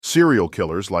Serial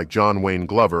killers like John Wayne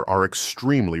Glover are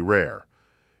extremely rare.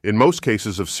 In most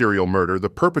cases of serial murder, the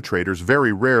perpetrators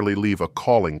very rarely leave a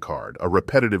calling card, a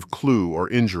repetitive clue or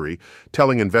injury,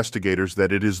 telling investigators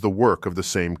that it is the work of the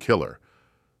same killer.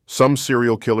 Some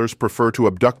serial killers prefer to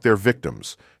abduct their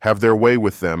victims, have their way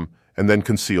with them, and then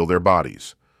conceal their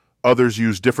bodies. Others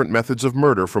use different methods of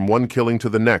murder from one killing to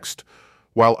the next,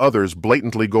 while others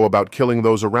blatantly go about killing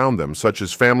those around them, such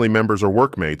as family members or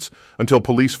workmates, until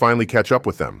police finally catch up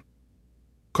with them.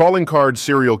 Calling card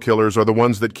serial killers are the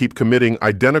ones that keep committing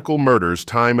identical murders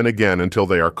time and again until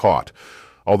they are caught,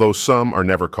 although some are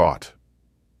never caught.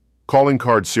 Calling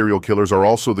card serial killers are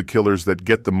also the killers that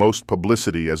get the most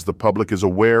publicity, as the public is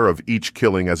aware of each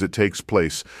killing as it takes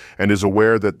place and is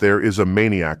aware that there is a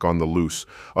maniac on the loose,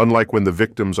 unlike when the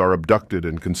victims are abducted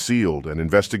and concealed and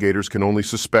investigators can only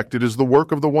suspect it is the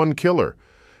work of the one killer.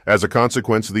 As a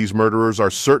consequence, these murderers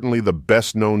are certainly the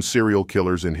best-known serial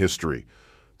killers in history.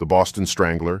 The Boston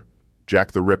Strangler,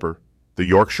 Jack the Ripper, the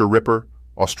Yorkshire Ripper,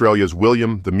 Australia's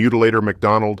William the Mutilator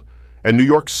MacDonald, and New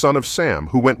York's Son of Sam,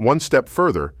 who went one step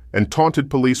further and taunted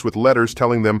police with letters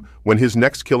telling them when his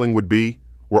next killing would be,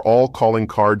 were all calling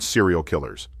card serial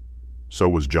killers. So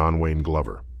was John Wayne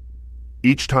Glover.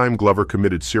 Each time Glover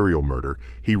committed serial murder,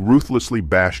 he ruthlessly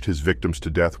bashed his victims to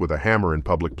death with a hammer in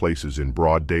public places in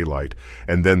broad daylight,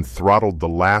 and then throttled the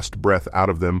last breath out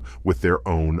of them with their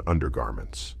own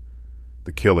undergarments.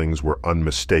 The killings were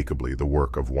unmistakably the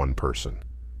work of one person.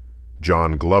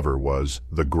 John Glover was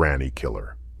the Granny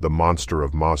Killer, the monster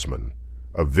of Mosman,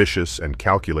 a vicious and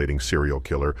calculating serial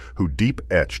killer who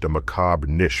deep-etched a macabre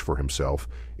niche for himself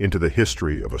into the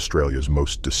history of Australia's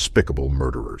most despicable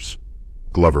murderers.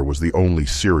 Glover was the only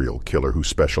serial killer who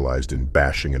specialized in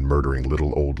bashing and murdering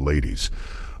little old ladies.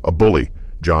 A bully,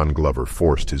 John Glover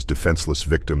forced his defenseless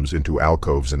victims into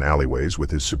alcoves and alleyways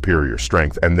with his superior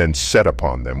strength and then set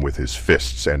upon them with his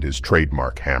fists and his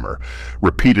trademark hammer,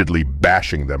 repeatedly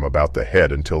bashing them about the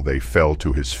head until they fell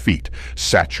to his feet,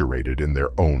 saturated in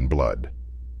their own blood.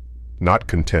 Not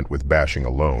content with bashing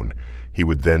alone, he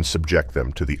would then subject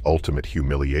them to the ultimate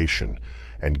humiliation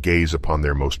and gaze upon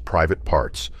their most private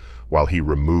parts while he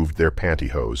removed their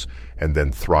pantyhose and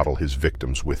then throttle his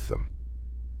victims with them.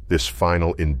 This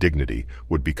final indignity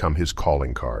would become his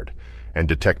calling card, and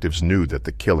detectives knew that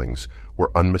the killings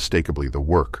were unmistakably the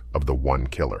work of the one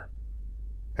killer.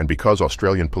 And because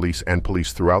Australian police and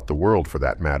police throughout the world, for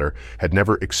that matter, had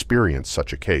never experienced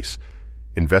such a case,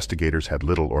 investigators had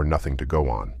little or nothing to go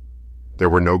on. There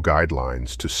were no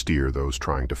guidelines to steer those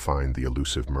trying to find the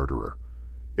elusive murderer.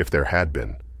 If there had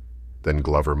been, then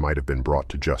Glover might have been brought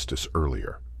to justice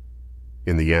earlier.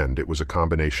 In the end, it was a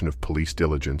combination of police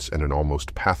diligence and an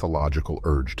almost pathological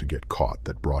urge to get caught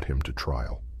that brought him to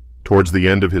trial. Towards the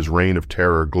end of his reign of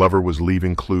terror, Glover was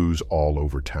leaving clues all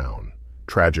over town.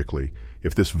 Tragically,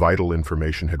 if this vital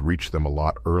information had reached them a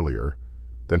lot earlier,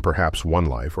 then perhaps one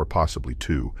life, or possibly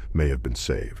two, may have been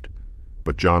saved.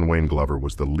 But John Wayne Glover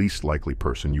was the least likely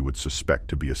person you would suspect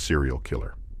to be a serial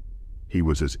killer. He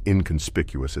was as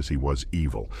inconspicuous as he was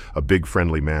evil. A big,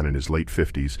 friendly man in his late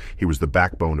 50s, he was the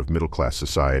backbone of middle-class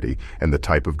society and the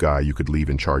type of guy you could leave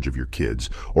in charge of your kids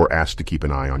or ask to keep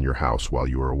an eye on your house while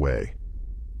you were away.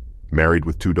 Married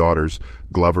with 2 daughters,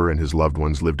 Glover and his loved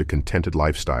ones lived a contented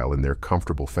lifestyle in their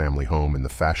comfortable family home in the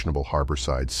fashionable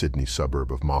harborside Sydney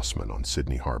suburb of Mosman on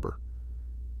Sydney Harbour.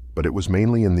 But it was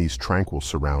mainly in these tranquil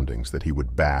surroundings that he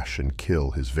would bash and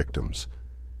kill his victims.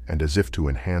 And as if to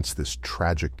enhance this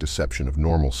tragic deception of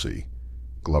normalcy,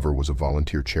 Glover was a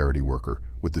volunteer charity worker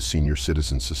with the Senior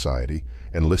Citizens Society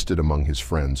and listed among his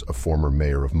friends a former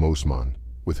mayor of Mosman,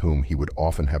 with whom he would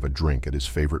often have a drink at his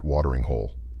favorite watering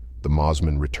hole, the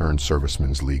Mosman Returned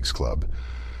Servicemen's Leagues Club.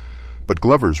 But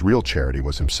Glover's real charity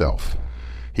was himself.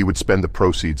 He would spend the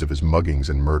proceeds of his muggings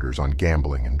and murders on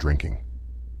gambling and drinking.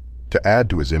 To add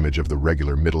to his image of the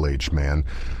regular middle-aged man,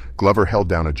 Glover held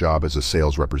down a job as a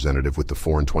sales representative with the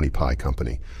 4 and 20 Pie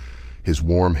Company. His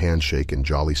warm handshake and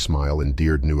jolly smile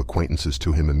endeared new acquaintances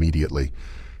to him immediately.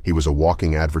 He was a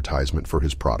walking advertisement for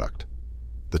his product,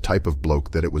 the type of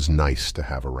bloke that it was nice to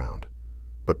have around.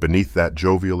 But beneath that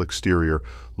jovial exterior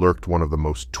lurked one of the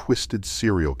most twisted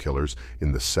serial killers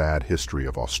in the sad history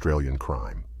of Australian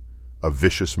crime, a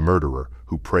vicious murderer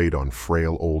who preyed on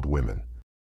frail old women.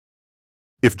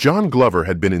 If John Glover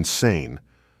had been insane,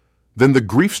 then the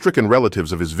grief-stricken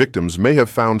relatives of his victims may have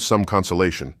found some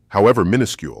consolation, however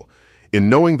minuscule, in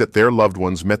knowing that their loved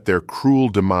ones met their cruel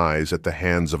demise at the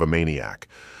hands of a maniac,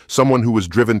 someone who was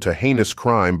driven to heinous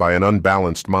crime by an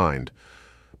unbalanced mind.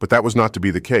 But that was not to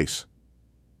be the case.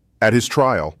 At his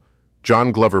trial,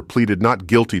 John Glover pleaded not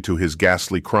guilty to his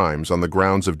ghastly crimes on the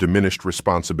grounds of diminished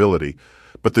responsibility,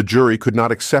 but the jury could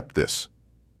not accept this.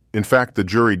 In fact, the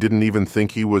jury didn't even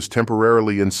think he was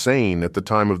temporarily insane at the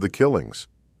time of the killings.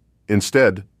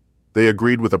 Instead, they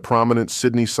agreed with a prominent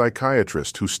Sydney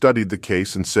psychiatrist who studied the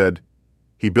case and said,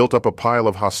 "He built up a pile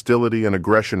of hostility and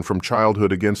aggression from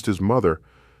childhood against his mother,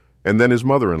 and then his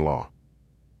mother-in-law.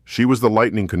 She was the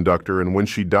lightning conductor, and when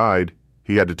she died,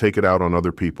 he had to take it out on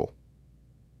other people."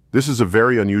 This is a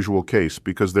very unusual case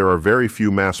because there are very few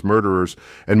mass murderers,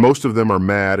 and most of them are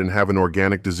mad and have an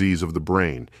organic disease of the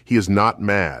brain. He is not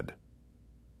mad.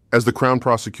 As the Crown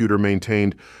prosecutor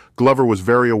maintained, Glover was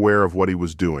very aware of what he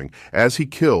was doing. As he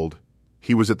killed,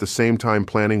 he was at the same time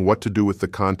planning what to do with the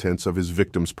contents of his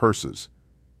victims' purses.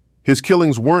 His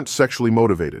killings weren't sexually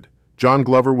motivated. John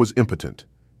Glover was impotent,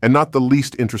 and not the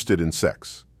least interested in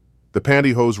sex. The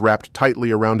pantyhose wrapped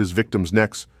tightly around his victims'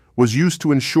 necks was used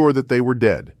to ensure that they were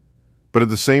dead. But at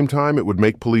the same time, it would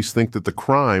make police think that the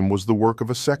crime was the work of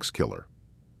a sex killer.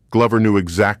 Glover knew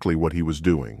exactly what he was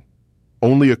doing.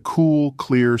 Only a cool,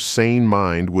 clear, sane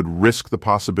mind would risk the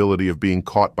possibility of being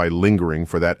caught by lingering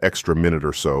for that extra minute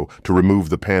or so to remove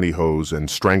the pantyhose and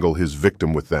strangle his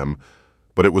victim with them,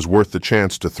 but it was worth the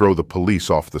chance to throw the police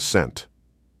off the scent.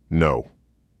 No,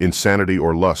 insanity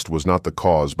or lust was not the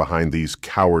cause behind these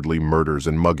cowardly murders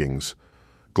and muggings.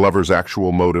 Glover's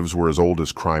actual motives were as old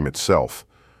as crime itself: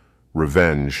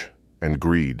 revenge and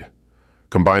greed.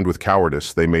 Combined with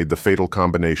cowardice, they made the fatal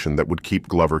combination that would keep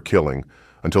Glover killing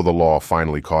until the law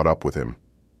finally caught up with him.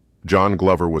 John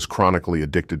Glover was chronically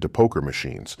addicted to poker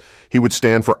machines. He would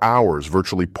stand for hours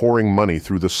virtually pouring money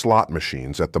through the slot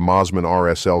machines at the Mosman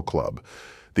RSL Club.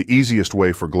 The easiest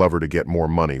way for Glover to get more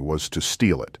money was to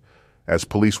steal it. As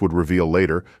police would reveal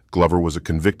later, Glover was a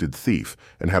convicted thief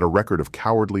and had a record of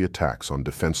cowardly attacks on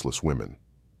defenseless women.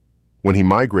 When he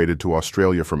migrated to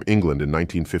Australia from England in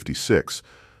 1956,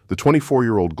 the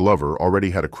 24-year-old Glover already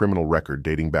had a criminal record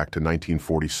dating back to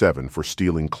 1947 for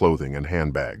stealing clothing and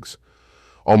handbags.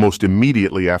 Almost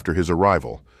immediately after his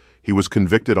arrival, he was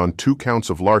convicted on 2 counts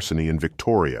of larceny in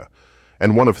Victoria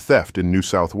and 1 of theft in New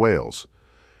South Wales.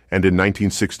 And in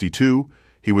 1962,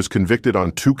 he was convicted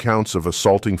on 2 counts of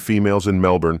assaulting females in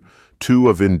Melbourne, 2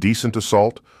 of indecent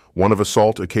assault, 1 of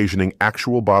assault occasioning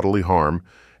actual bodily harm,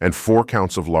 and 4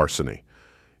 counts of larceny.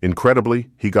 Incredibly,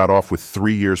 he got off with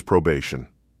 3 years probation.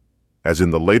 As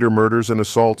in the later murders and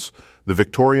assaults, the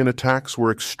Victorian attacks were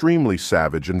extremely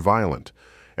savage and violent,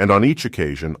 and on each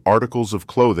occasion, articles of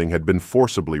clothing had been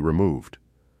forcibly removed.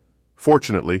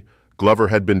 Fortunately, Glover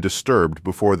had been disturbed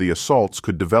before the assaults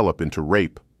could develop into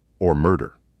rape or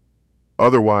murder.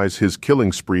 Otherwise, his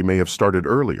killing spree may have started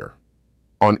earlier.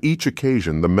 On each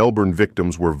occasion, the Melbourne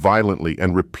victims were violently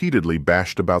and repeatedly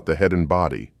bashed about the head and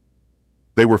body.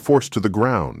 They were forced to the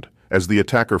ground as the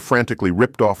attacker frantically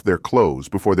ripped off their clothes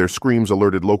before their screams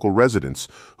alerted local residents,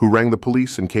 who rang the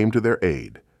police and came to their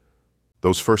aid.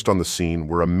 Those first on the scene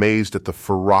were amazed at the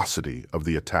ferocity of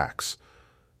the attacks.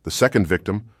 The second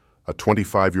victim, a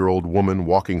 25-year-old woman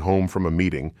walking home from a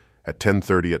meeting at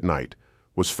 10:30 at night,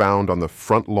 was found on the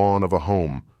front lawn of a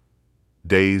home.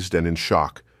 Dazed and in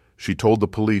shock, she told the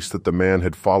police that the man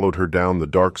had followed her down the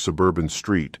dark suburban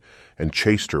street and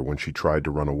chased her when she tried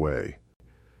to run away.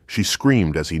 She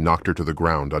screamed as he knocked her to the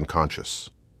ground unconscious.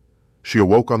 She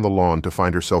awoke on the lawn to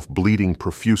find herself bleeding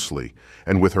profusely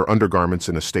and with her undergarments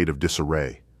in a state of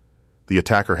disarray. The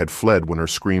attacker had fled when her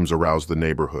screams aroused the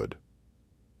neighborhood.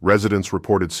 Residents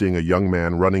reported seeing a young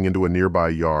man running into a nearby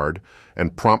yard,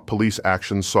 and prompt police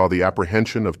action saw the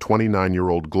apprehension of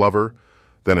 29-year-old Glover,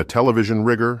 then a television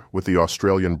rigger with the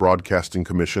Australian Broadcasting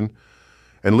Commission,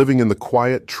 and living in the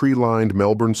quiet, tree-lined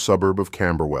Melbourne suburb of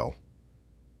Camberwell.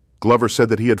 Glover said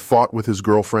that he had fought with his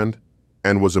girlfriend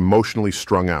and was emotionally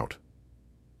strung out.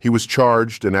 He was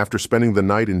charged and after spending the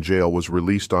night in jail was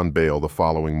released on bail the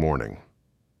following morning.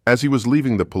 As he was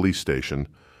leaving the police station,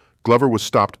 Glover was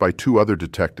stopped by 2 other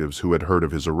detectives who had heard of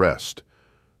his arrest.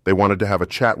 They wanted to have a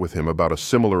chat with him about a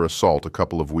similar assault a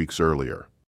couple of weeks earlier.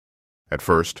 At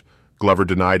first, Glover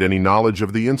denied any knowledge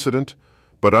of the incident,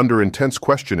 but under intense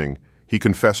questioning, he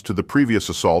confessed to the previous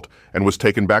assault and was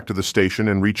taken back to the station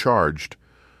and recharged.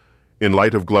 In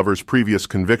light of Glover's previous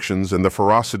convictions and the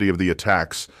ferocity of the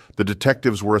attacks, the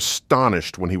detectives were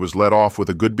astonished when he was let off with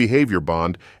a good behavior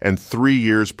bond and 3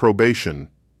 years probation.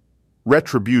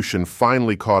 Retribution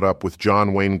finally caught up with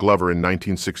John Wayne Glover in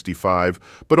 1965,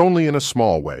 but only in a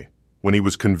small way, when he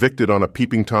was convicted on a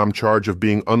peeping Tom charge of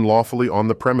being unlawfully on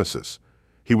the premises.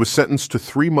 He was sentenced to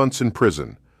 3 months in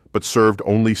prison, but served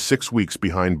only 6 weeks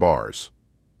behind bars.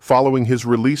 Following his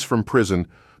release from prison,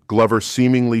 Glover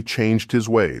seemingly changed his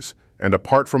ways, and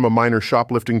apart from a minor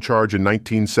shoplifting charge in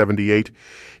 1978,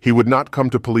 he would not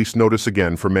come to police notice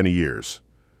again for many years.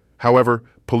 However,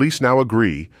 police now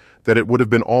agree that it would have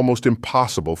been almost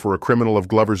impossible for a criminal of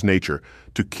Glover's nature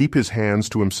to keep his hands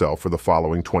to himself for the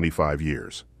following 25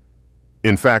 years.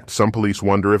 In fact, some police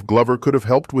wonder if Glover could have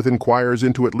helped with inquiries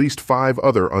into at least 5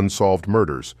 other unsolved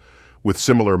murders, with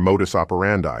similar modus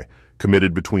operandi,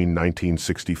 committed between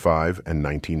 1965 and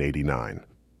 1989.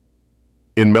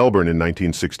 In Melbourne in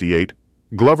 1968,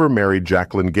 Glover married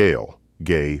Jacqueline Gale,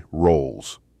 gay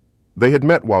Rolls. They had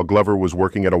met while Glover was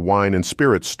working at a wine and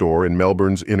spirits store in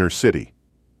Melbourne's inner city.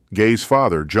 Gay's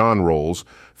father, John Rolls,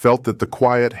 felt that the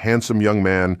quiet, handsome young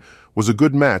man was a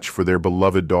good match for their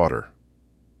beloved daughter.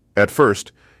 At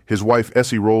first, his wife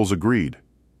Essie Rolls agreed,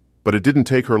 but it didn't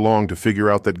take her long to figure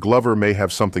out that Glover may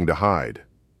have something to hide.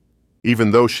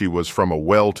 Even though she was from a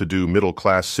well-to-do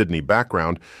middle-class Sydney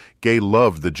background, Gay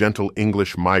loved the gentle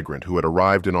English migrant who had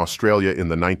arrived in Australia in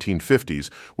the 1950s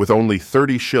with only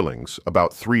 30 shillings,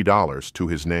 about $3, to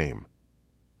his name.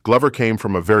 Glover came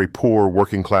from a very poor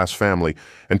working-class family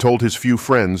and told his few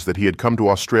friends that he had come to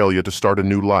Australia to start a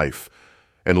new life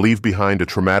and leave behind a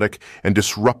traumatic and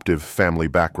disruptive family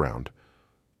background.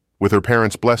 With her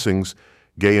parents' blessings,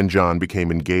 Gay and John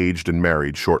became engaged and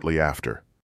married shortly after.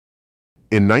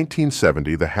 In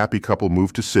 1970, the happy couple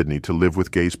moved to Sydney to live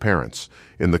with Gay's parents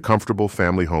in the comfortable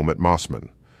family home at Mossman.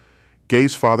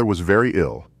 Gay's father was very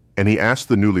ill, and he asked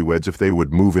the newlyweds if they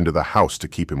would move into the house to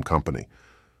keep him company.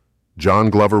 John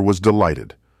Glover was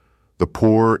delighted. The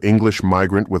poor English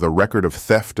migrant with a record of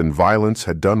theft and violence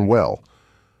had done well.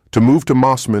 To move to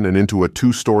Mossman and into a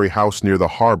 2-story house near the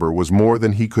harbor was more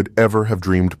than he could ever have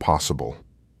dreamed possible.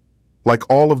 Like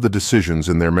all of the decisions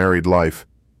in their married life,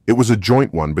 it was a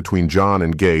joint one between John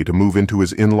and Gay to move into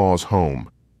his in-laws' home.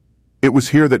 It was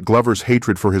here that Glover's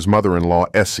hatred for his mother-in-law,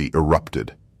 Essie,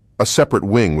 erupted. A separate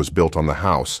wing was built on the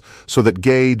house, so that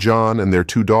Gay, John, and their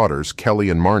 2 daughters, Kelly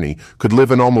and Marnie, could live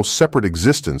an almost separate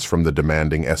existence from the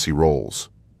demanding Essie Rolls.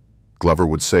 Glover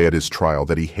would say at his trial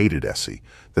that he hated Essie,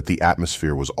 that the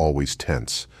atmosphere was always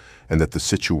tense, and that the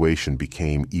situation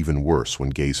became even worse when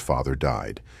Gay's father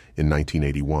died in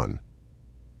 1981.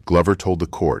 Glover told the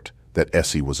court that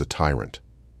Essie was a tyrant.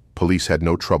 Police had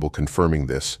no trouble confirming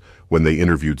this when they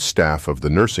interviewed staff of the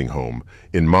nursing home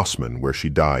in Mossman, where she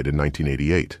died in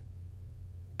 1988.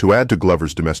 To add to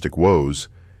Glover's domestic woes,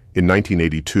 in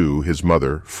 1982 his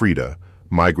mother, Frida,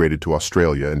 migrated to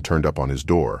Australia and turned up on his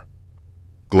door.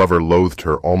 Glover loathed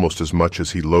her almost as much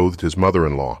as he loathed his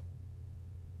mother-in-law.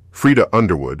 Frida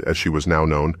Underwood, as she was now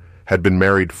known, had been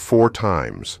married 4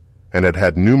 times and had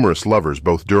had numerous lovers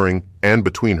both during and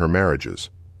between her marriages.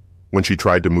 When she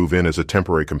tried to move in as a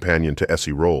temporary companion to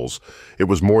Essie Rolls, it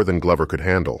was more than Glover could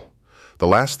handle. The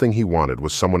last thing he wanted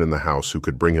was someone in the house who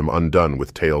could bring him undone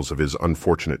with tales of his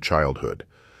unfortunate childhood.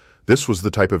 This was the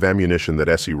type of ammunition that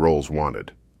Essie Rolls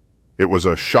wanted. It was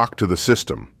a shock to the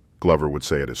system, Glover would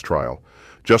say at his trial.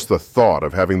 Just the thought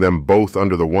of having them both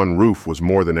under the one roof was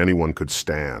more than anyone could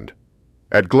stand.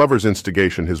 At Glover's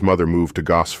instigation, his mother moved to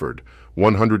Gosford,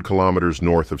 100 kilometers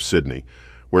north of Sydney,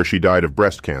 where she died of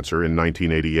breast cancer in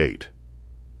 1988.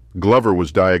 Glover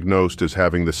was diagnosed as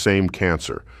having the same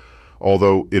cancer,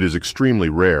 although it is extremely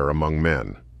rare among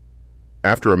men.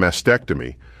 After a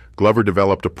mastectomy, Glover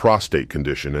developed a prostate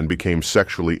condition and became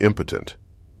sexually impotent.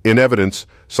 In evidence,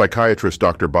 psychiatrist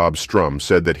Dr. Bob Strum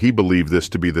said that he believed this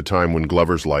to be the time when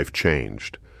Glover's life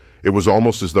changed. It was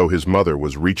almost as though his mother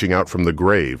was reaching out from the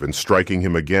grave and striking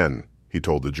him again, he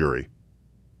told the jury.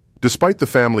 Despite the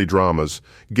family dramas,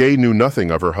 Gay knew nothing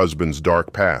of her husband's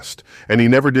dark past, and he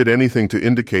never did anything to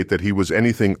indicate that he was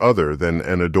anything other than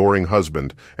an adoring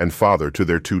husband and father to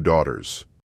their 2 daughters.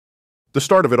 The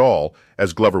start of it all,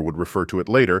 as Glover would refer to it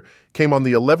later, came on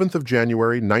the 11th of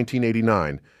January,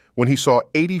 1989, when he saw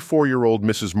 84-year-old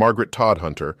Mrs. Margaret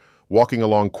Todhunter walking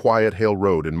along Quiet Hale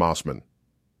Road in Mossman.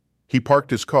 He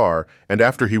parked his car, and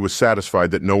after he was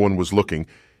satisfied that no one was looking,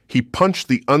 he punched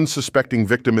the unsuspecting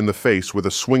victim in the face with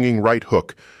a swinging right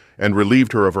hook and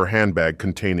relieved her of her handbag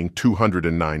containing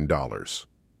 $209.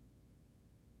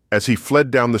 As he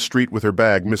fled down the street with her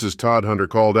bag, Mrs. Todhunter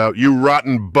called out, "You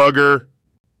rotten bugger!"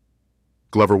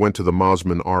 Glover went to the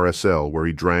Mossman RSL, where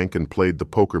he drank and played the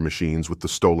poker machines with the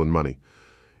stolen money.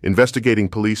 Investigating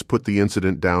police put the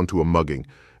incident down to a mugging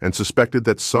and suspected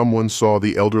that someone saw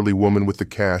the elderly woman with the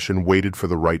cash and waited for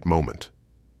the right moment.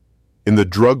 In the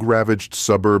drug-ravaged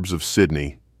suburbs of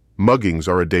Sydney, muggings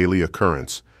are a daily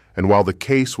occurrence, and while the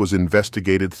case was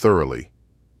investigated thoroughly,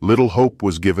 little hope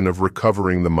was given of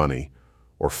recovering the money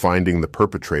or finding the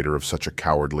perpetrator of such a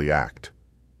cowardly act.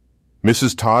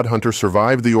 Mrs. Todhunter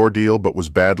survived the ordeal but was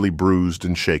badly bruised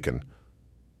and shaken.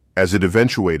 As it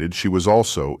eventuated, she was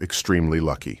also extremely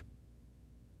lucky.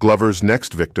 Glover's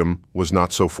next victim was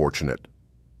not so fortunate.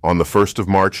 On the 1st of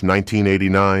March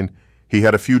 1989, He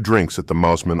had a few drinks at the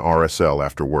Mosman RSL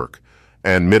after work,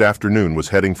 and mid-afternoon was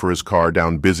heading for his car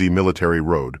down busy Military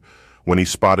Road when he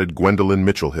spotted Gwendolyn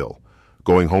Mitchell-Hill,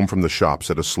 going home from the shops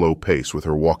at a slow pace with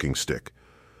her walking stick.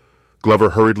 Glover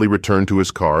hurriedly returned to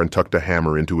his car and tucked a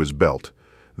hammer into his belt.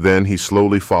 Then he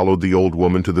slowly followed the old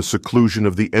woman to the seclusion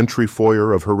of the entry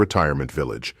foyer of her retirement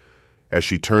village. As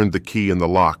she turned the key in the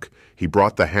lock, he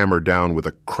brought the hammer down with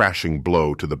a crashing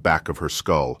blow to the back of her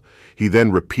skull. He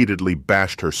then repeatedly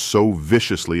bashed her so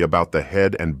viciously about the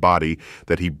head and body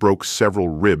that he broke several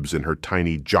ribs in her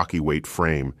tiny jockey-weight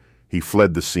frame. He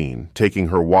fled the scene, taking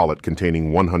her wallet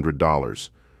containing $100.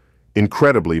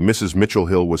 Incredibly, Mrs.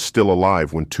 Mitchell-Hill was still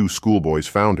alive when two schoolboys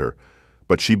found her,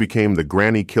 but she became the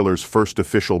granny killer's first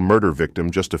official murder victim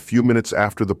just a few minutes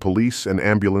after the police and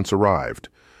ambulance arrived.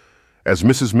 As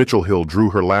Mrs. Mitchell-Hill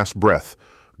drew her last breath,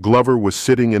 Glover was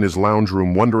sitting in his lounge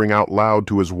room wondering out loud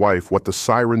to his wife what the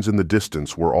sirens in the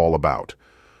distance were all about.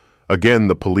 Again,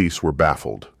 the police were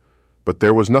baffled, but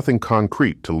there was nothing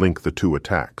concrete to link the two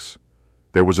attacks.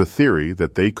 There was a theory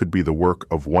that they could be the work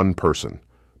of one person,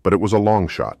 but it was a long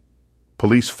shot.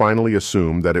 Police finally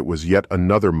assumed that it was yet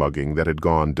another mugging that had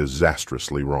gone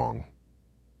disastrously wrong.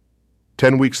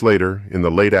 10 weeks later, in the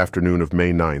late afternoon of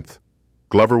May 9th,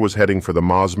 Glover was heading for the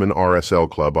Mosman RSL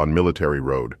Club on Military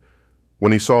Road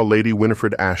when he saw Lady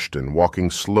Winifreda Ashton walking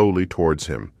slowly towards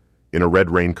him, in a red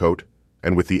raincoat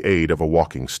and with the aid of a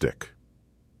walking stick.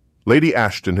 Lady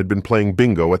Ashton had been playing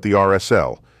bingo at the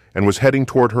RSL and was heading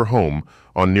toward her home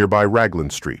on nearby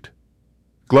Raglan Street.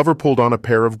 Glover pulled on a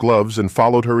pair of gloves and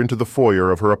followed her into the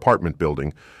foyer of her apartment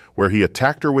building, where he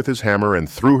attacked her with his hammer and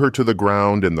threw her to the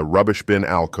ground in the rubbish bin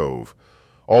alcove.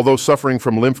 Although suffering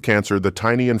from lymph cancer, the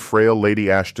tiny and frail Lady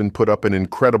Ashton put up an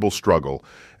incredible struggle,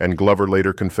 and Glover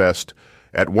later confessed,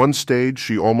 "At one stage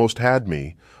she almost had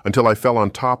me, until I fell on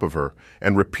top of her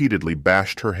and repeatedly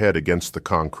bashed her head against the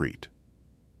concrete."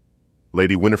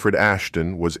 Lady Winifreda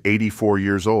Ashton was 84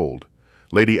 years old.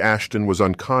 Lady Ashton was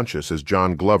unconscious as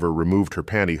John Glover removed her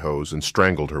pantyhose and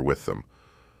strangled her with them.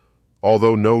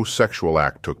 Although no sexual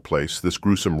act took place, this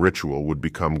gruesome ritual would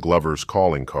become Glover's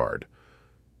calling card.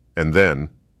 And then,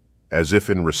 as if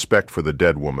in respect for the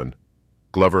dead woman,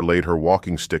 Glover laid her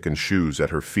walking stick and shoes at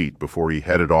her feet before he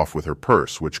headed off with her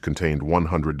purse, which contained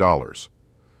 $100.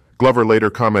 Glover later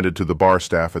commented to the bar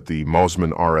staff at the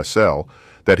Mosman RSL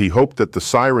that he hoped that the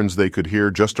sirens they could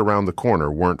hear just around the corner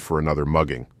weren't for another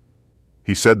mugging.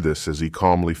 He said this as he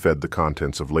calmly fed the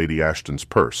contents of Lady Ashton's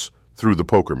purse through the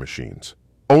poker machines.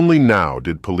 Only now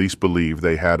did police believe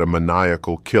they had a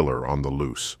maniacal killer on the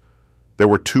loose. There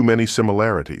were too many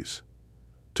similarities.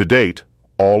 To date,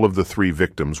 all of the three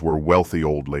victims were wealthy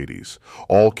old ladies.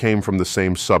 All came from the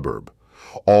same suburb.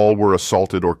 All were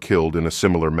assaulted or killed in a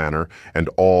similar manner, and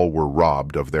all were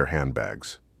robbed of their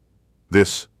handbags.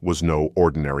 This was no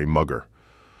ordinary mugger.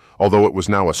 Although it was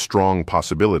now a strong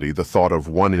possibility, the thought of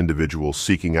one individual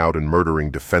seeking out and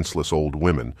murdering defenseless old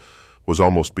women was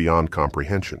almost beyond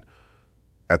comprehension.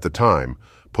 At the time,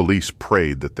 police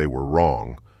prayed that they were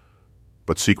wrong,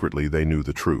 but secretly they knew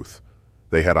the truth.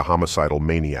 They had a homicidal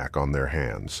maniac on their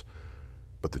hands,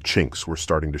 but the chinks were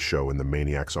starting to show in the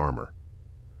maniac's armor.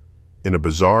 In a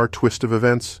bizarre twist of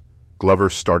events, Glover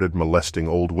started molesting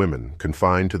old women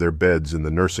confined to their beds in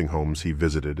the nursing homes he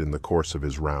visited in the course of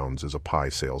his rounds as a pie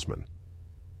salesman.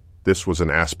 This was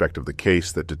an aspect of the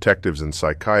case that detectives and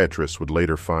psychiatrists would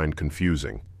later find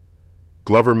confusing.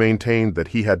 Glover maintained that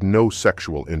he had no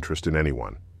sexual interest in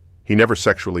anyone. He never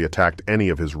sexually attacked any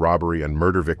of his robbery and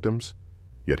murder victims,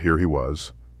 yet here he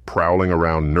was, prowling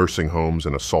around nursing homes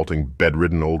and assaulting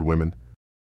bedridden old women.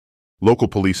 Local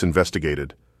police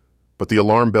investigated, but the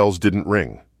alarm bells didn't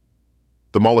ring.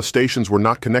 The molestations were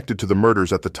not connected to the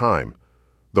murders at the time,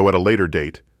 though at a later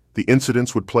date, the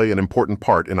incidents would play an important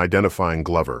part in identifying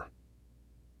Glover.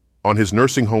 On his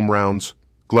nursing home rounds,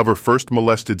 Glover first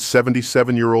molested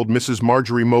 77-year-old Mrs.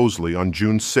 Marjorie Mosley on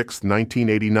June 6,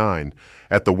 1989,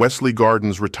 at the Wesley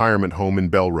Gardens retirement home in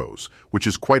Belrose, which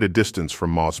is quite a distance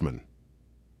from Mosman.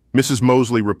 Mrs.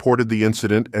 Mosley reported the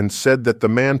incident and said that the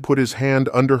man put his hand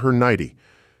under her nightie.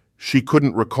 She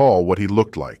couldn't recall what he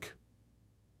looked like.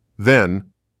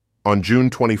 Then, on June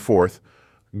 24th,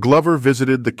 Glover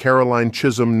visited the Caroline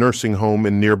Chisholm nursing home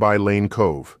in nearby Lane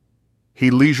Cove.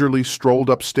 He leisurely strolled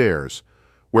upstairs,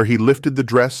 where he lifted the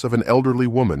dress of an elderly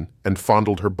woman and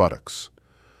fondled her buttocks.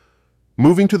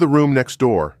 Moving to the room next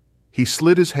door, he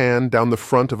slid his hand down the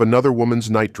front of another woman's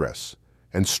nightdress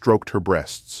and stroked her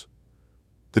breasts.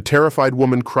 The terrified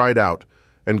woman cried out,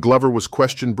 and Glover was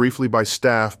questioned briefly by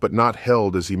staff but not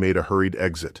held as he made a hurried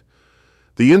exit.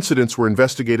 The incidents were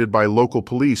investigated by local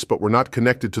police but were not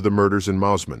connected to the murders in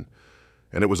Mosman.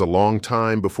 and it was a long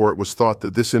time before it was thought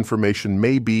that this information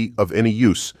may be of any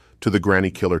use to the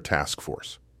Granny Killer Task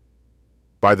Force.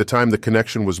 By the time the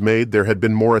connection was made, there had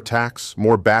been more attacks,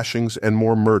 more bashings, and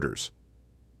more murders.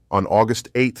 On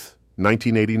August 8th,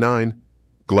 1989,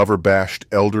 Glover bashed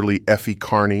elderly Effie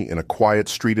Carney in a quiet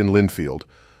street in Linfield,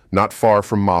 not far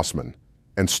from Mossman,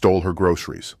 and stole her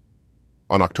groceries.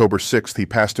 On October 6th, he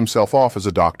passed himself off as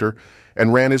a doctor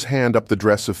and ran his hand up the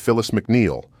dress of Phyllis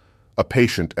McNeil, a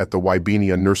patient at the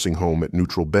Wybenia nursing home at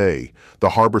Neutral Bay, the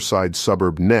harborside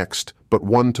suburb next, but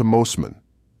one to Mossman.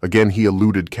 Again, he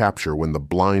eluded capture when the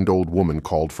blind old woman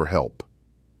called for help.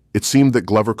 It seemed that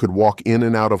Glover could walk in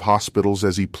and out of hospitals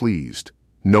as he pleased.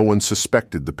 No one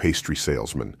suspected the pastry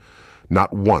salesman.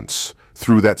 Not once,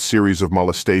 through that series of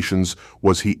molestations,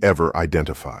 was he ever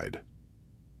identified.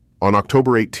 On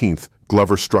October 18th,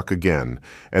 Glover struck again,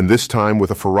 and this time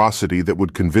with a ferocity that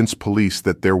would convince police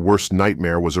that their worst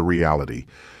nightmare was a reality,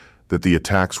 that the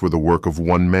attacks were the work of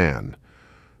one man.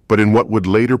 But in what would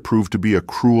later prove to be a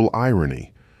cruel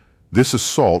irony, this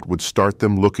assault would start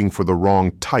them looking for the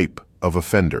wrong type of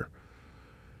offender.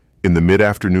 In the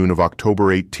mid-afternoon of October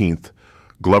 18th,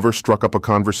 Glover struck up a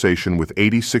conversation with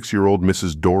 86-year-old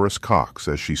Mrs. Doris Cox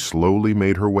as she slowly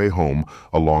made her way home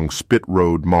along Spit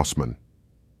Road, Mossman.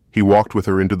 He walked with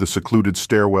her into the secluded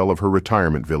stairwell of her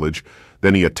retirement village,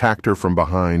 then he attacked her from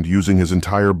behind, using his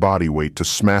entire body weight to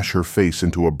smash her face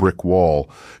into a brick wall.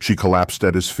 She collapsed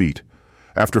at his feet.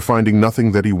 After finding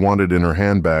nothing that he wanted in her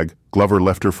handbag, Glover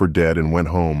left her for dead and went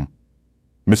home.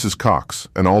 Mrs. Cox,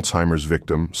 an Alzheimer's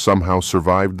victim, somehow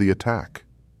survived the attack.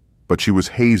 But she was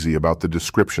hazy about the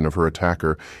description of her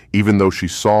attacker, even though she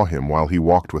saw him while he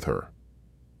walked with her.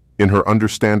 In her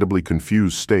understandably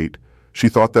confused state, she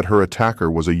thought that her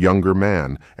attacker was a younger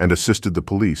man and assisted the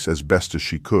police as best as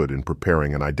she could in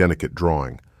preparing an identikit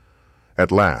drawing.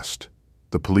 At last,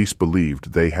 the police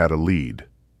believed they had a lead.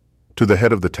 To the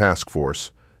head of the task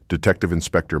force, Detective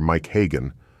Inspector Mike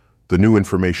Hagan, the new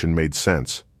information made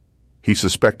sense. He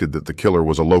suspected that the killer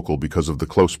was a local because of the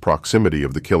close proximity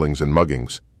of the killings and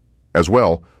muggings. As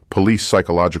well, police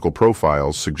psychological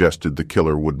profiles suggested the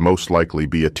killer would most likely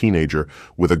be a teenager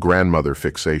with a grandmother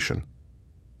fixation.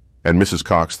 And Mrs.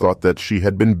 Cox thought that she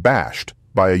had been bashed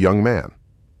by a young man.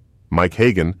 Mike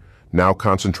Hagan now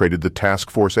concentrated the task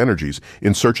force energies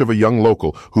in search of a young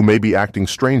local who may be acting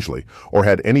strangely or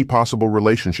had any possible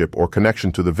relationship or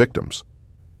connection to the victims.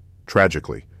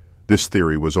 Tragically, this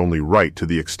theory was only right to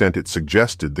the extent it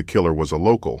suggested the killer was a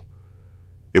local.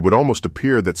 It would almost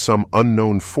appear that some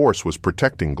unknown force was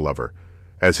protecting Glover,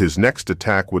 as his next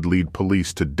attack would lead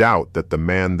police to doubt that the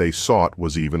man they sought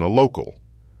was even a local.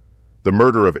 The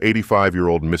murder of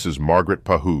 85-year-old Mrs. Margaret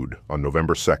Pahoud on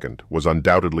November 2nd was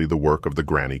undoubtedly the work of the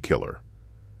Granny Killer.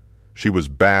 She was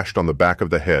bashed on the back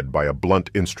of the head by a blunt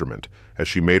instrument as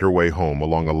she made her way home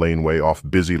along a laneway off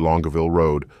busy Longueville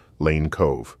Road, Lane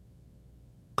Cove.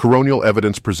 Coronial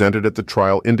evidence presented at the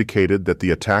trial indicated that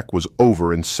the attack was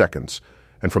over in seconds,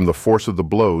 and from the force of the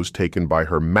blows taken by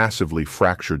her massively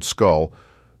fractured skull,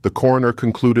 the coroner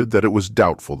concluded that it was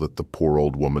doubtful that the poor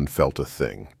old woman felt a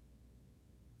thing.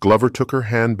 Glover took her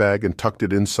handbag and tucked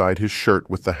it inside his shirt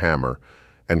with the hammer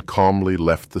and calmly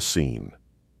left the scene.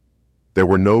 There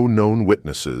were no known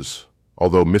witnesses,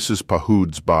 although Mrs.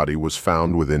 Pahoud's body was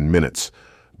found within minutes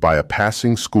by a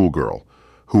passing schoolgirl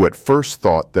who at first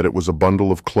thought that it was a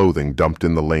bundle of clothing dumped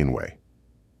in the laneway.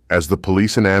 As the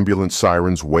police and ambulance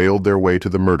sirens wailed their way to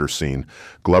the murder scene,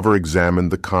 Glover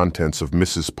examined the contents of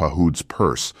Mrs. Pahoud's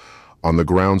purse on the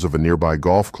grounds of a nearby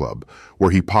golf club,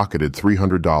 where he pocketed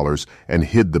 $300 and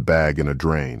hid the bag in a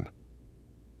drain.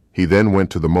 He then went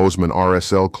to the Mossman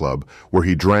RSL Club, where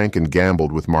he drank and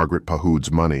gambled with Margaret Pahoud's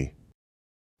money.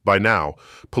 By now,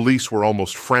 police were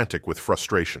almost frantic with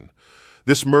frustration.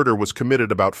 This murder was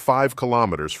committed about 5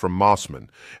 kilometers from Mossman,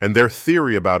 and their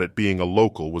theory about it being a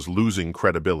local was losing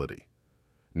credibility.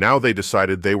 Now they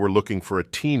decided they were looking for a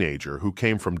teenager who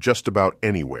came from just about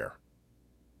anywhere.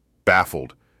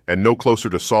 Baffled, and no closer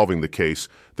to solving the case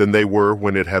than they were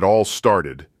when it had all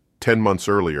started, 10 months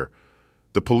earlier,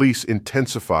 the police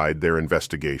intensified their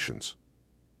investigations.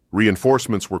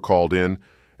 Reinforcements were called in,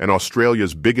 and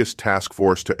Australia's biggest task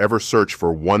force to ever search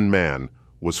for one man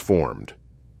was formed.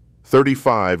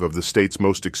 35 of the state's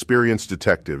most experienced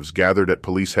detectives gathered at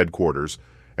police headquarters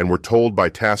and were told by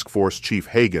Task Force Chief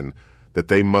Hagan that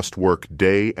they must work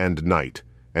day and night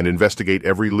and investigate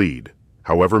every lead,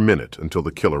 however minute, until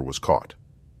the killer was caught.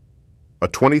 A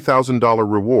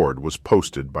 $20,000 reward was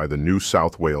posted by the New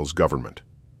South Wales government.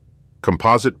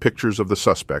 Composite pictures of the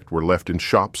suspect were left in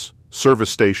shops, service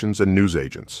stations, and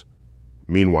newsagents.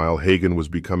 Meanwhile, Hagan was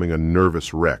becoming a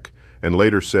nervous wreck and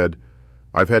later said,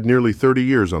 "I've had nearly 30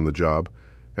 years on the job,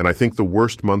 And I think the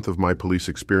worst month of my police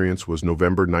experience was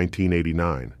November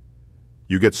 1989.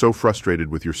 You get so frustrated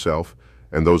with yourself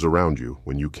and those around you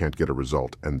when you can't get a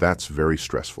result, and that's very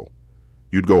stressful.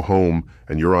 You'd go home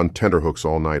and you're on tenterhooks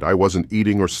all night. I wasn't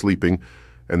eating or sleeping,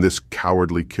 and this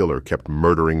cowardly killer kept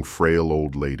murdering frail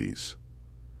old ladies.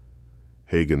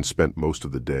 Hagen spent most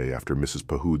of the day after Mrs.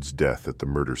 Pahoud's death at the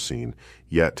murder scene,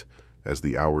 yet, as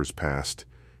the hours passed,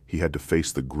 he had to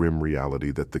face the grim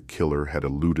reality that the killer had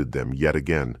eluded them yet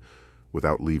again,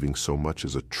 without leaving so much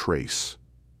as a trace.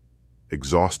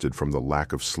 Exhausted from the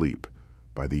lack of sleep,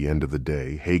 by the end of the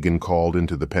day, Hagen called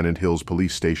into the Pennant Hills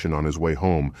police station on his way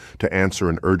home to answer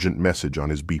an urgent message on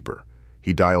his beeper.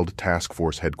 He dialed task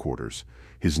force headquarters.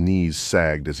 His knees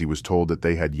sagged as he was told that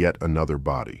they had yet another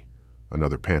body,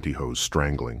 another pantyhose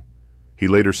strangling. He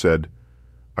later said,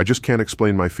 "I just can't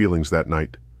explain my feelings that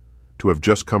night. To have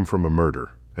just come from a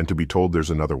murder, and to be told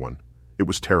there's another one. It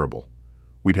was terrible.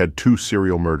 We'd had 2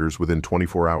 serial murders within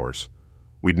 24 hours.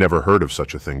 We'd never heard of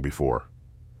such a thing before."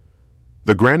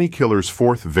 The granny killer's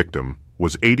 4th victim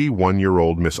was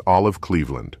 81-year-old Miss Olive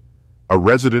Cleveland, a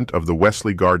resident of the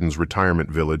Wesley Gardens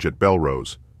retirement village at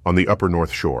Belrose, on the Upper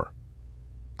North Shore.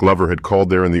 Glover had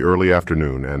called there in the early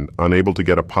afternoon, and, unable to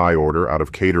get a pie order out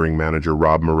of catering manager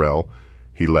Rob Morrell,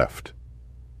 he left.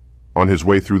 On his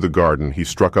way through the garden, he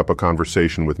struck up a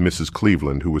conversation with Mrs.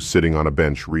 Cleveland, who was sitting on a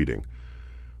bench reading.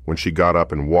 When she got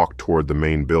up and walked toward the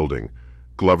main building,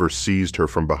 Glover seized her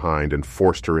from behind and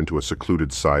forced her into a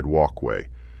secluded side walkway.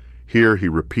 Here he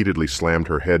repeatedly slammed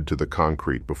her head to the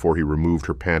concrete before he removed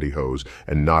her pantyhose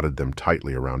and knotted them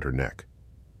tightly around her neck.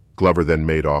 Glover then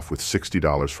made off with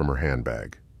 $60 from her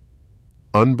handbag.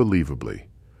 Unbelievably,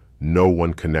 no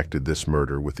one connected this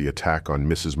murder with the attack on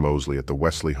Mrs. Mosley at the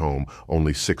Wesley home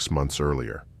only 6 months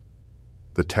earlier.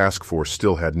 The task force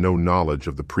still had no knowledge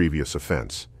of the previous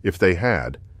offense. If they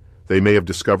had, they may have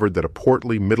discovered that a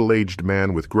portly, middle-aged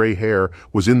man with gray hair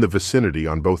was in the vicinity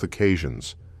on both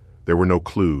occasions. There were no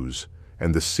clues,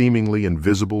 and the seemingly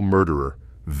invisible murderer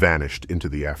vanished into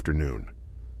the afternoon.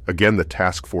 Again, the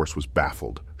task force was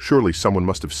baffled. Surely someone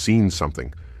must have seen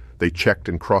something. They checked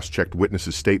and cross-checked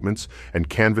witnesses' statements and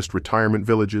canvassed retirement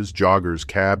villages, joggers,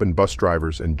 cab and bus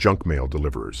drivers, and junk mail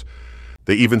deliverers.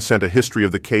 They even sent a history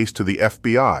of the case to the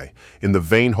FBI in the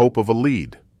vain hope of a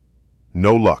lead.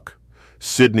 No luck.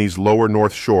 Sydney's lower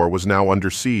North Shore was now under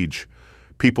siege.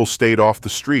 People stayed off the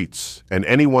streets, and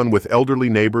anyone with elderly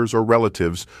neighbors or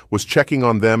relatives was checking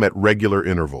on them at regular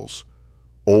intervals.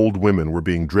 Old women were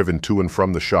being driven to and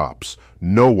from the shops.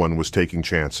 No one was taking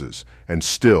chances, and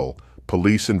still,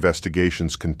 police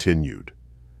investigations continued.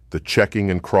 The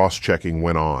checking and cross-checking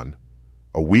went on.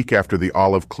 A week after the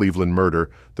Olive Cleveland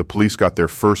murder, the police got their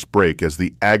first break as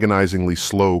the agonizingly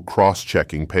slow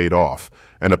cross-checking paid off,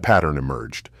 and a pattern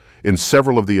emerged. In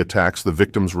several of the attacks, the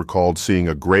victims recalled seeing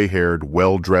a gray-haired,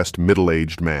 well-dressed,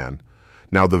 middle-aged man.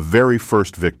 Now, the very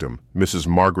first victim, Mrs.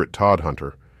 Margaret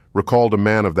Todhunter, recalled a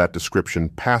man of that description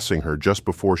passing her just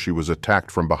before she was attacked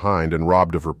from behind and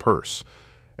robbed of her purse.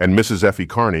 And Mrs. Effie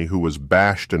Carney, who was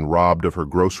bashed and robbed of her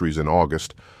groceries in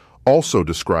August, also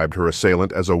described her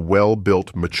assailant as a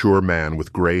well-built, mature man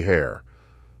with gray hair.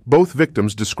 Both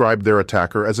victims described their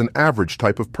attacker as an average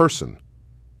type of person.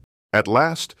 At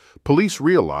last, police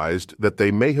realized that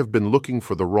they may have been looking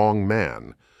for the wrong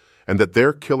man, and that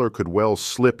their killer could well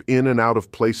slip in and out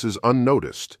of places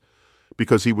unnoticed,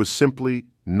 because he was simply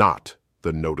not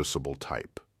the noticeable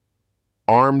type.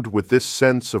 Armed with this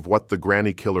sense of what the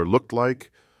granny killer looked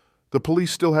like, the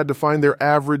police still had to find their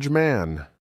average man.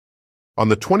 On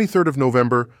the 23rd of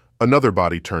November, another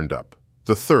body turned up,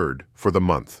 the 3rd for the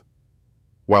month.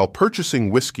 While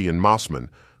purchasing whiskey in Mossman,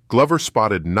 Glover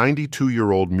spotted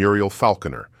 92-year-old Muriel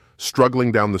Falconer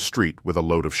struggling down the street with a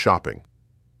load of shopping.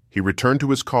 He returned to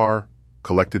his car,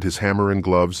 collected his hammer and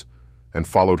gloves, and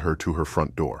followed her to her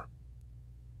front door.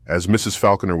 As Mrs.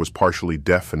 Falconer was partially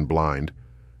deaf and blind,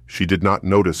 she did not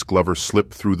notice Glover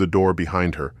slip through the door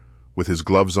behind her, with his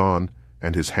gloves on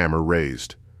and his hammer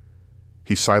raised.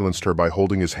 He silenced her by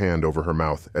holding his hand over her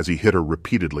mouth as he hit her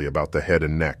repeatedly about the head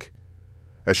and neck.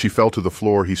 As she fell to the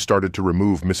floor, he started to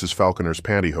remove Mrs. Falconer's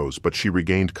pantyhose, but she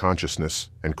regained consciousness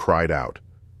and cried out.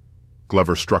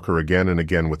 Glover struck her again and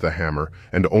again with the hammer,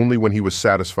 and only when he was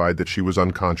satisfied that she was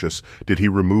unconscious did he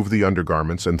remove the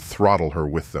undergarments and throttle her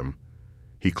with them.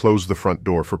 He closed the front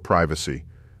door for privacy.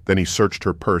 Then he searched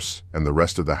her purse and the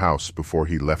rest of the house before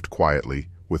he left quietly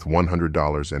with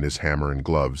 $100 and his hammer and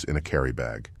gloves in a carry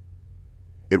bag.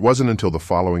 It wasn't until the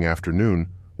following afternoon,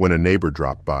 when a neighbor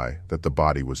dropped by, that the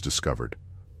body was discovered.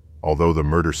 Although the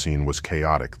murder scene was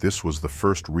chaotic, this was the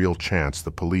first real chance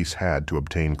the police had to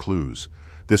obtain clues.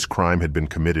 This crime had been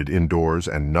committed indoors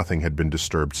and nothing had been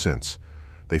disturbed since.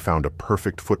 they found a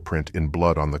perfect footprint in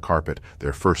blood on the carpet,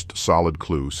 their first solid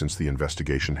clue since the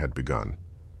investigation had begun.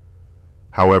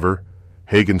 However,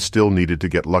 Hagen still needed to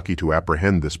get lucky to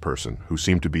apprehend this person, who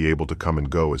seemed to be able to come and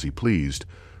go as he pleased,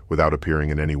 without appearing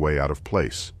in any way out of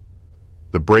place.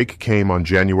 The break came on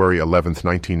January 11th,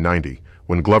 1990,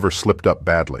 when Glover slipped up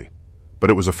badly, but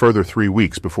it was a further 3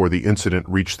 weeks before the incident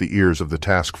reached the ears of the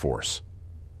task force.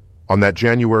 On that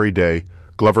January day,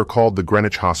 Glover called the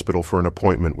Greenwich Hospital for an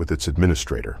appointment with its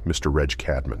administrator, Mr. Reg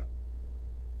Cadman.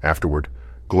 Afterward,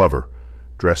 Glover,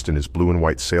 dressed in his blue and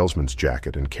white salesman's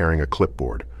jacket and carrying a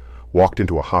clipboard, walked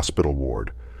into a hospital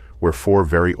ward where 4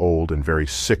 very old and very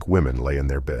sick women lay in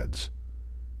their beds.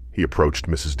 He approached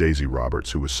Mrs. Daisy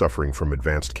Roberts, who was suffering from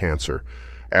advanced cancer,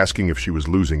 asking if she was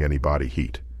losing any body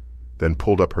heat, then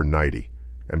pulled up her nightie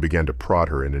and began to prod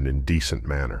her in an indecent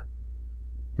manner.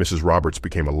 Mrs. Roberts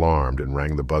became alarmed and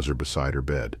rang the buzzer beside her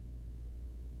bed.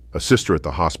 A sister at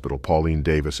the hospital, Pauline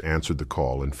Davis, answered the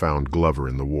call and found Glover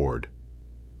in the ward.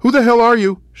 "Who the hell are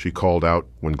you?" she called out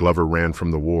when Glover ran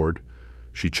from the ward.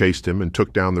 She chased him and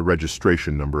took down the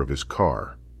registration number of his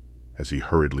car as he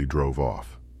hurriedly drove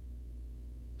off.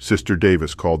 Sister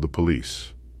Davis called the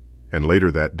police, and later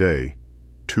that day,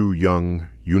 2 young,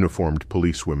 uniformed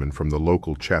policewomen from the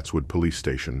local Chatswood police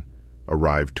station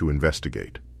arrived to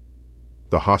investigate.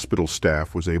 The hospital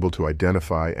staff was able to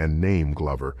identify and name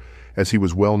Glover, as he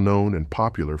was well known and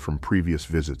popular from previous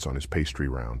visits on his pastry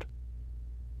round.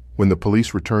 When the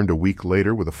police returned a week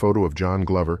later with a photo of John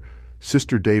Glover,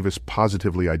 Sister Davis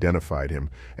positively identified him,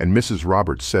 and Mrs.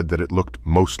 Roberts said that it looked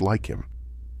most like him.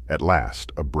 At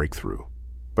last, a breakthrough.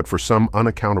 But for some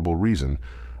unaccountable reason,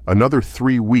 another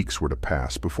 3 weeks were to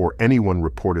pass before anyone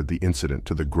reported the incident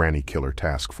to the Granny Killer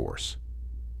Task Force.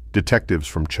 Detectives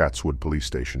from Chatswood Police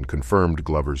Station confirmed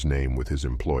Glover's name with his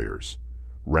employers,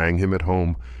 rang him at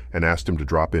home, and asked him to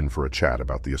drop in for a chat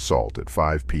about the assault at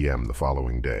 5 p.m. the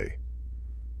following day.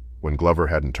 When Glover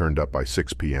hadn't turned up by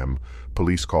 6 p.m.,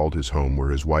 police called his home,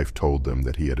 where his wife told them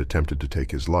that he had attempted to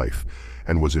take his life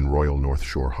and was in Royal North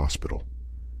Shore Hospital.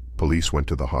 Police went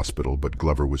to the hospital, but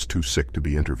Glover was too sick to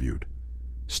be interviewed.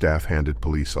 Staff handed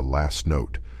police a last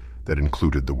note that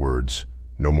included the words,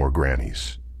 "No more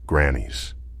grannies,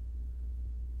 grannies."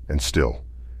 And still,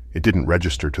 it didn't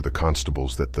register to the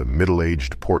constables that the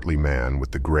middle-aged, portly man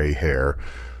with the gray hair,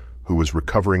 who was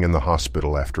recovering in the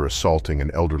hospital after assaulting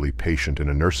an elderly patient in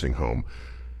a nursing home,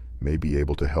 may be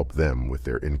able to help them with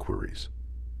their inquiries.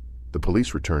 The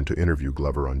police returned to interview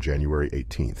Glover on January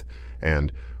 18th,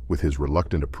 and, with his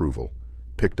reluctant approval,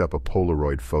 picked up a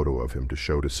Polaroid photo of him to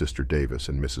show to Sister Davis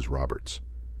and Mrs. Roberts.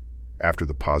 After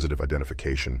the positive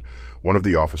identification, one of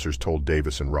the officers told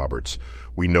Davis and Roberts,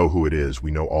 "We know who it is, we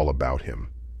know all about him."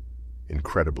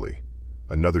 Incredibly,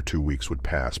 another 2 weeks would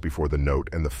pass before the note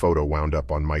and the photo wound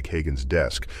up on Mike Hagen's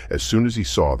desk. As soon as he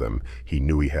saw them, he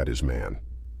knew he had his man,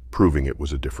 proving it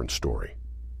was a different story.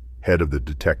 Head of the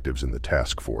detectives in the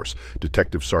task force,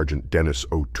 Detective Sergeant Dennis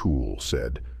O'Toole,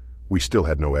 said, "We still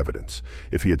had no evidence.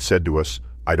 If he had said to us,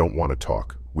 'I don't want to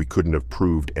talk,' we couldn't have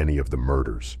proved any of the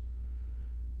murders."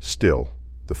 Still,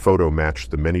 the photo matched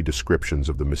the many descriptions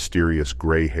of the mysterious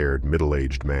gray-haired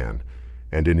middle-aged man,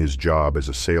 and in his job as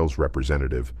a sales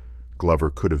representative,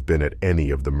 Glover could have been at any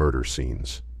of the murder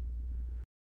scenes.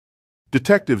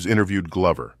 Detectives interviewed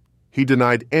Glover. He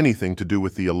denied anything to do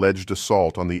with the alleged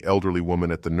assault on the elderly woman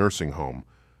at the nursing home.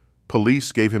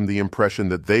 Police gave him the impression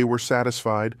that they were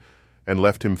satisfied and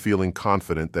left him feeling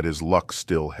confident that his luck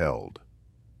still held.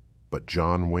 But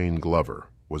John Wayne Glover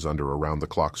was under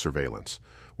around-the-clock surveillance,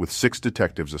 with 6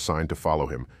 detectives assigned to follow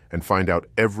him and find out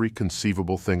every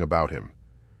conceivable thing about him.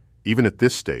 Even at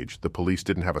this stage, the police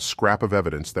didn't have a scrap of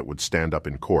evidence that would stand up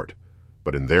in court,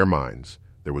 but in their minds,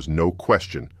 there was no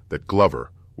question that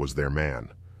Glover was their man.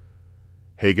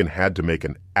 Hagen had to make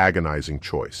an agonizing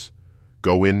choice: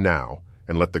 go in now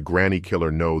and let the Granny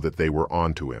Killer know that they were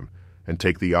onto him, and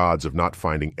take the odds of not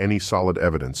finding any solid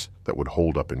evidence that would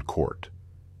hold up in court,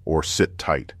 or sit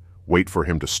tight, wait for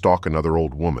him to stalk another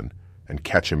old woman, and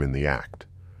catch him in the act.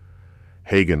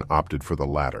 Hagen opted for the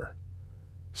latter.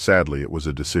 Sadly, it was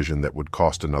a decision that would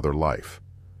cost another life.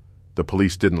 The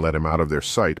police didn't let him out of their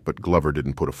sight, but Glover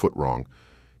didn't put a foot wrong.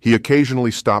 He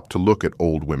occasionally stopped to look at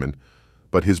old women,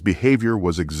 but his behavior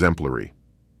was exemplary.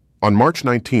 On March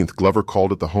 19th, Glover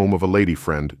called at the home of a lady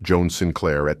friend, Joan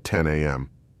Sinclair, at 10 a.m.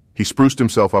 He spruced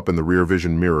himself up in the rear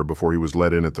vision mirror before he was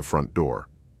let in at the front door.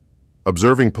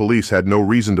 Observing police had no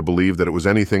reason to believe that it was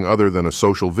anything other than a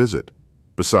social visit.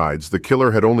 Besides, the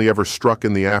killer had only ever struck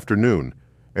in the afternoon,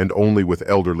 and only with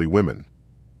elderly women.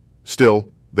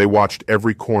 Still, they watched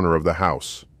every corner of the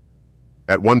house.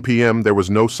 At 1 p.m., there was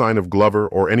no sign of Glover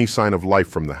or any sign of life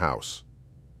from the house.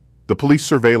 The police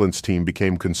surveillance team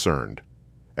became concerned.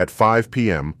 At 5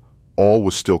 p.m., all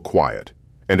was still quiet,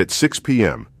 and at 6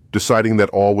 p.m., deciding that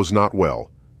all was not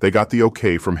well, they got the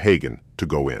okay from Hagen to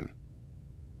go in.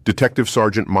 Detective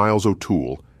Sergeant Miles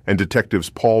O'Toole and Detectives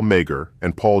Paul Mager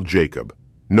and Paul Jacob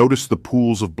noticed the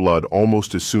pools of blood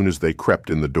almost as soon as they crept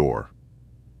in the door.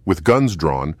 With guns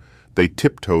drawn, they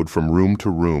tiptoed from room to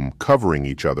room, covering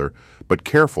each other, but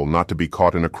careful not to be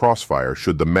caught in a crossfire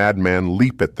should the madman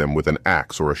leap at them with an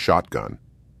axe or a shotgun.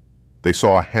 They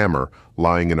saw a hammer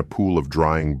lying in a pool of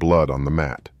drying blood on the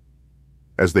mat.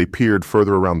 As they peered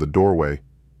further around the doorway,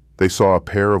 they saw a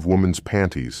pair of woman's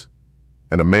panties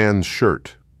and a man's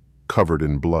shirt covered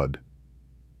in blood.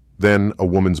 Then a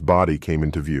woman's body came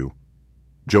into view.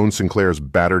 Joan Sinclair's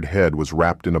battered head was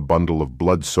wrapped in a bundle of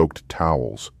blood-soaked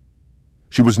towels.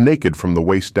 She was naked from the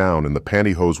waist down and the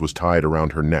pantyhose was tied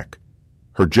around her neck.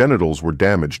 Her genitals were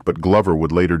damaged, but Glover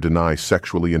would later deny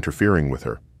sexually interfering with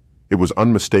her. It was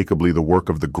unmistakably the work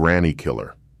of the granny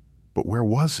killer. But where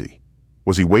was he?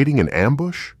 Was he waiting in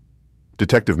ambush?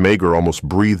 Detective Mager almost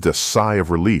breathed a sigh of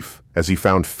relief as he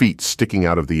found feet sticking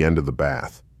out of the end of the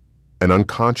bath. An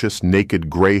unconscious, naked,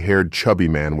 gray-haired, chubby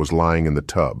man was lying in the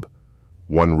tub.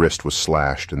 One wrist was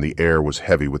slashed and the air was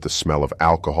heavy with the smell of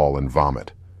alcohol and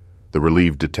vomit. The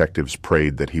relieved detectives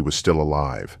prayed that he was still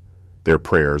alive. Their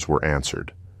prayers were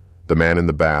answered. The man in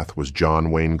the bath was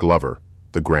John Wayne Glover,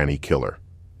 the granny killer.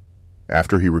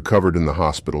 After he recovered in the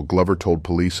hospital, Glover told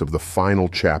police of the final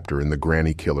chapter in the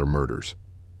granny killer murders.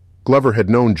 Glover had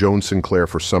known Joan Sinclair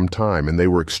for some time, and they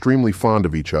were extremely fond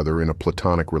of each other in a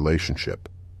platonic relationship.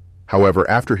 However,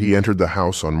 after he entered the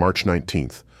house on March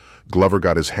 19th, Glover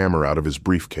got his hammer out of his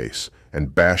briefcase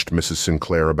and bashed Mrs.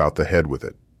 Sinclair about the head with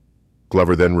it.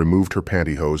 Glover then removed her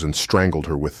pantyhose and strangled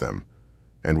her with them,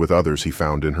 and with others he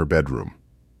found in her bedroom.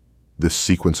 This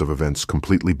sequence of events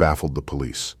completely baffled the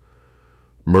police.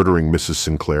 Murdering Mrs.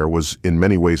 Sinclair was in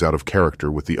many ways out of character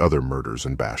with the other murders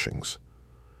and bashings.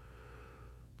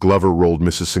 Glover rolled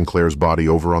Mrs. Sinclair's body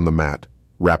over on the mat,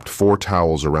 wrapped 4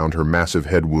 towels around her massive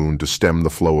head wound to stem the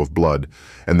flow of blood,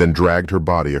 and then dragged her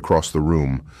body across the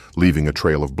room, leaving a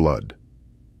trail of blood.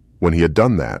 When he had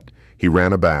done that, he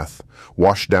ran a bath,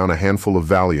 washed down a handful of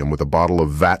Valium with a bottle of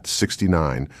VAT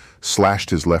 69, slashed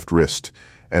his left wrist,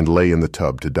 and lay in the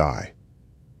tub to die.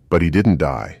 But he didn't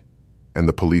die, and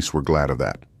the police were glad of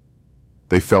that.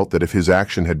 They felt that if his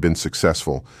action had been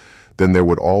successful, then there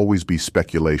would always be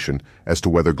speculation as to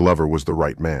whether Glover was the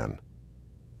right man.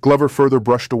 Glover further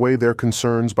brushed away their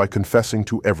concerns by confessing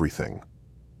to everything.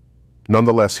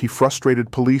 Nonetheless, he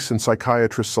frustrated police and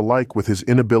psychiatrists alike with his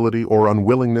inability or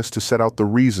unwillingness to set out the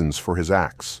reasons for his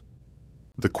acts.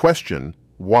 The question,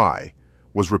 why,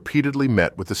 was repeatedly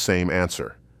met with the same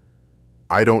answer.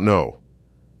 I don't know.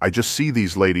 I just see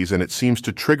these ladies and it seems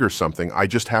to trigger something. I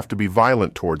just have to be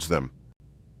violent towards them.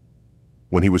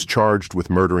 When he was charged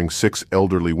with murdering 6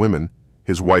 elderly women,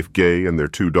 his wife Gay and their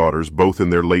 2 daughters, both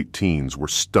in their late teens, were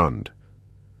stunned.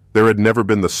 There had never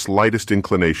been the slightest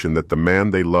inclination that the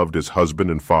man they loved as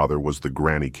husband and father was the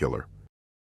granny killer.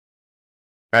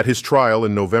 At his trial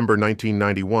in November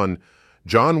 1991,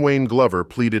 John Wayne Glover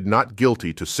pleaded not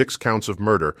guilty to 6 counts of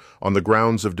murder on the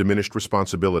grounds of diminished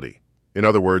responsibility. In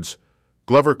other words,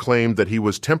 Glover claimed that he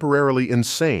was temporarily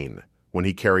insane when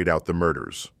he carried out the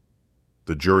murders.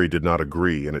 The jury did not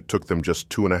agree, and it took them just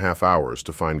 2.5 hours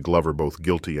to find Glover both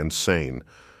guilty and sane.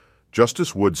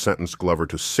 Justice Wood sentenced Glover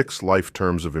to 6 life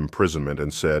terms of imprisonment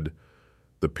and said,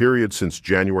 "The period since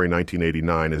January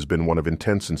 1989 has been one of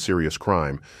intense and serious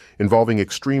crime, involving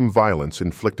extreme violence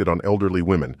inflicted on elderly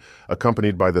women,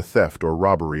 accompanied by the theft or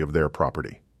robbery of their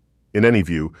property. In any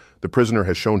view, the prisoner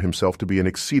has shown himself to be an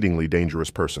exceedingly dangerous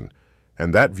person,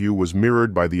 and that view was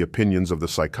mirrored by the opinions of the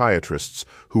psychiatrists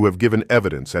who have given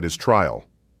evidence at his trial.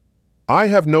 I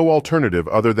have no alternative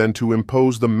other than to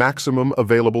impose the maximum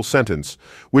available sentence,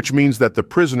 which means that the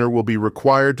prisoner will be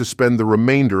required to spend the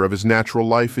remainder of his natural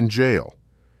life in jail.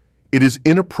 It is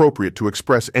inappropriate to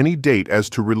express any date as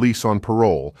to release on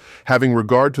parole. Having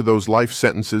regard to those life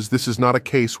sentences, this is not a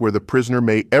case where the prisoner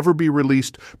may ever be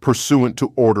released pursuant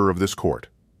to order of this court."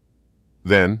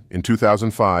 Then, in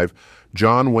 2005,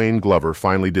 John Wayne Glover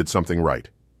finally did something right.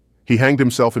 He hanged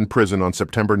himself in prison on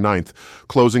September 9th,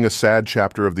 closing a sad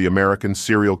chapter of the American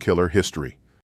serial killer history.